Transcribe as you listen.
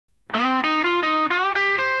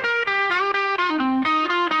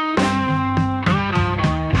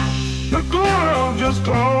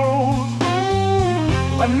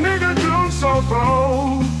A nigga drunk so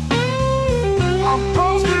thrown. I'm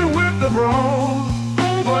posted with the bros,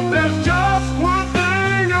 but there's just one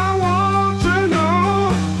thing I want to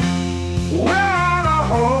know. Where are the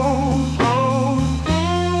hoes?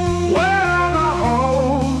 Where are the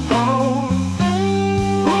hoes?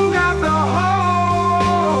 Who got the hoes?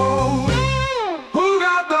 Who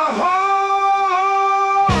got the hoes?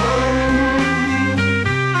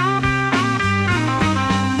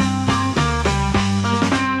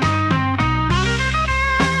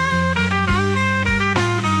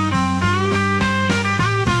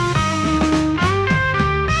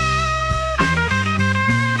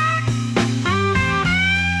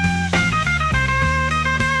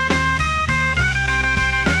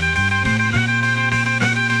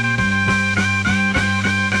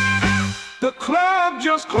 The club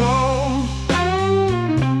just closed.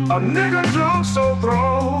 A nigga drunk so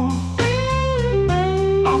thrown.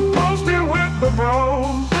 I'm posted with the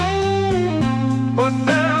bros, but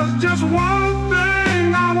there's just one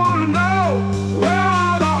thing I wanna know. Where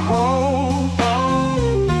are the hoes?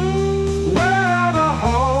 Where are the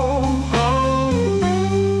hoes?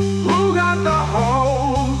 Who got the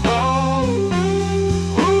hoes?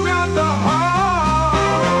 Who got the hoes?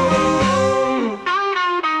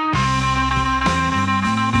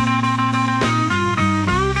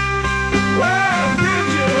 Where the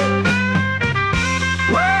bitches?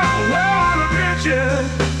 Where are the bitches?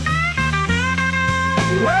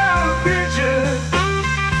 Where are the bitches?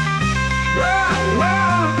 Where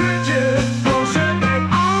are the bitches? Don't say they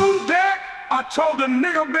on deck. I told the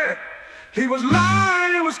nigga bet. He was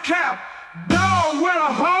lying, it was cap. Dog, where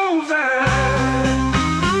the hoes at?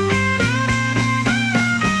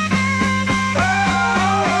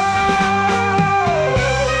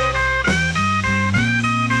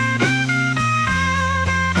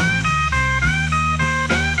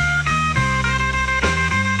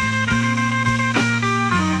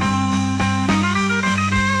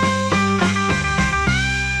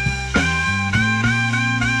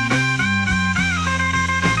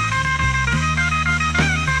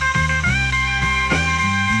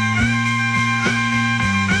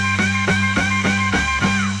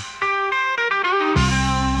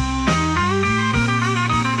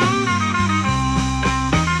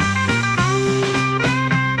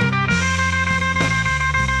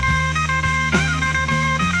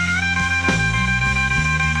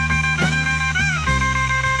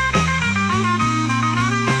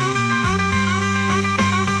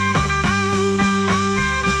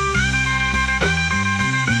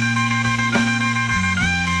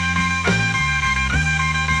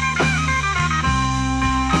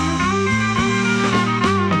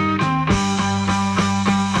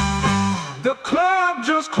 The club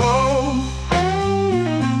just closed.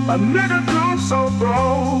 A nigga drunk so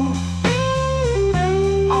thrown.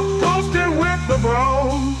 I'm posted with the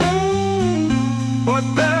bros, but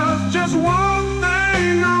there's just one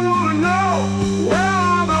thing I wanna know. Where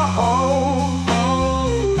are the hoes?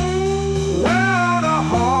 Where are the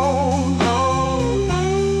hoes?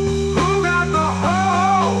 Who got the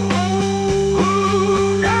hoes? Who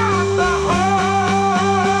got the hoes?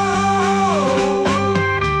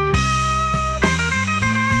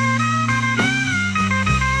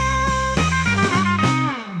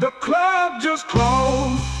 The club just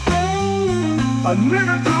closed. A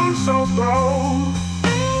nigga drunk so thrown.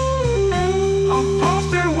 I'm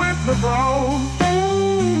posted with the bros,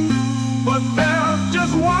 but there's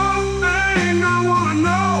just one thing I wanna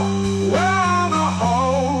know. Where